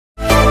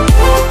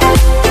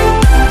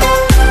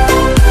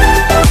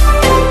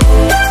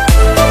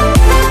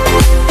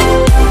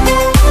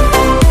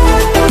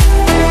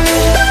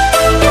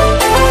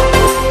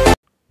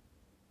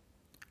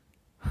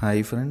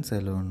Hi friends,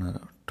 hello.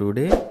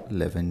 Today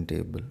 11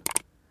 table.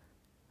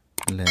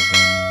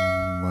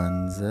 11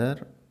 ones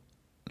are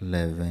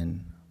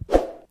 11.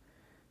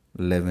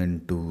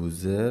 11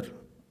 twos are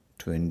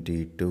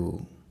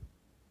 22.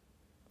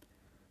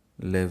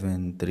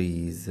 11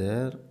 threes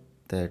are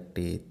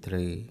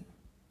 33.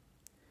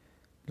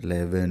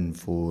 11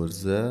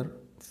 fours are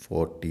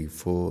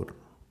 44.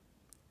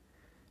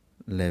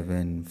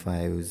 11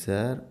 fives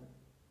are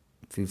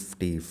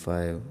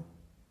 55.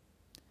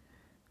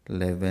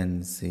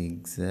 11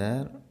 six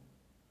are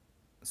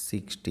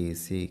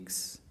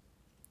 66.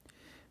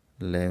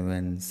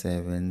 11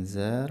 sevens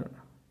are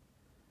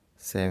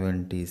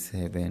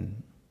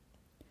 77.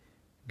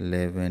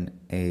 11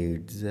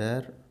 eights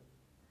are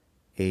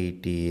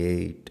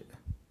 88.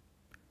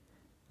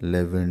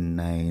 11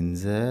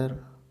 nines are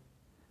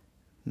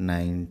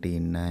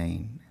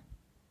 99.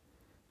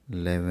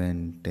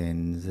 11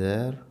 tens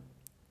are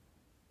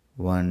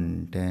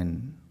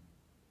 110.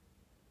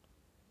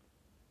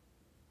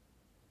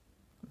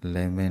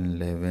 11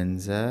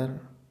 elevens are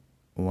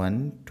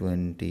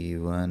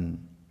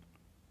 121.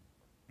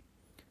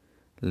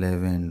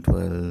 11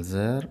 twelves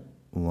are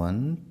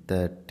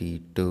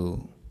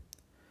 132.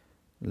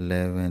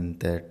 11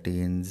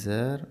 13s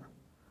are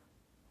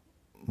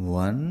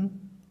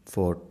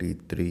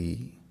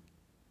 143.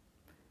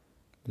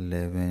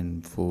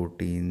 11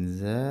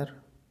 14s are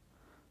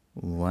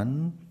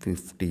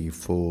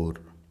 154.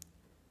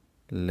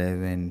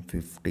 11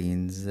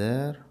 15s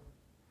are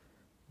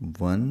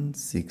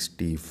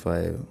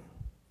 165.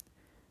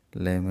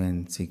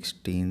 11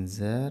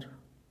 16s are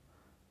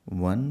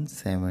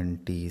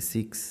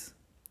 176.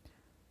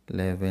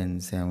 11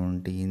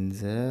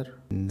 17s are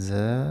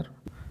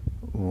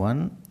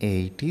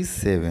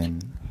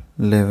 187.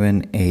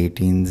 11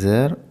 18s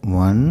are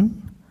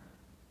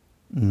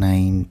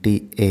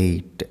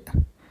 198.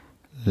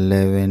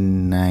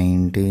 11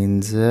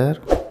 19s are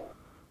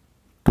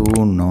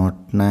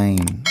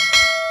 209.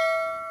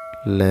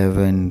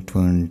 11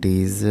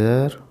 20s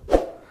are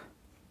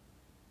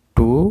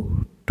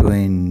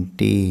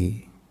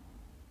 220.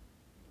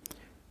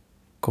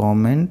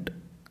 Comment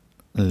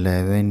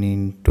 11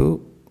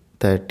 into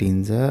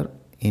 13s are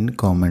in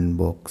comment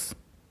box.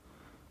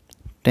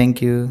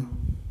 Thank you.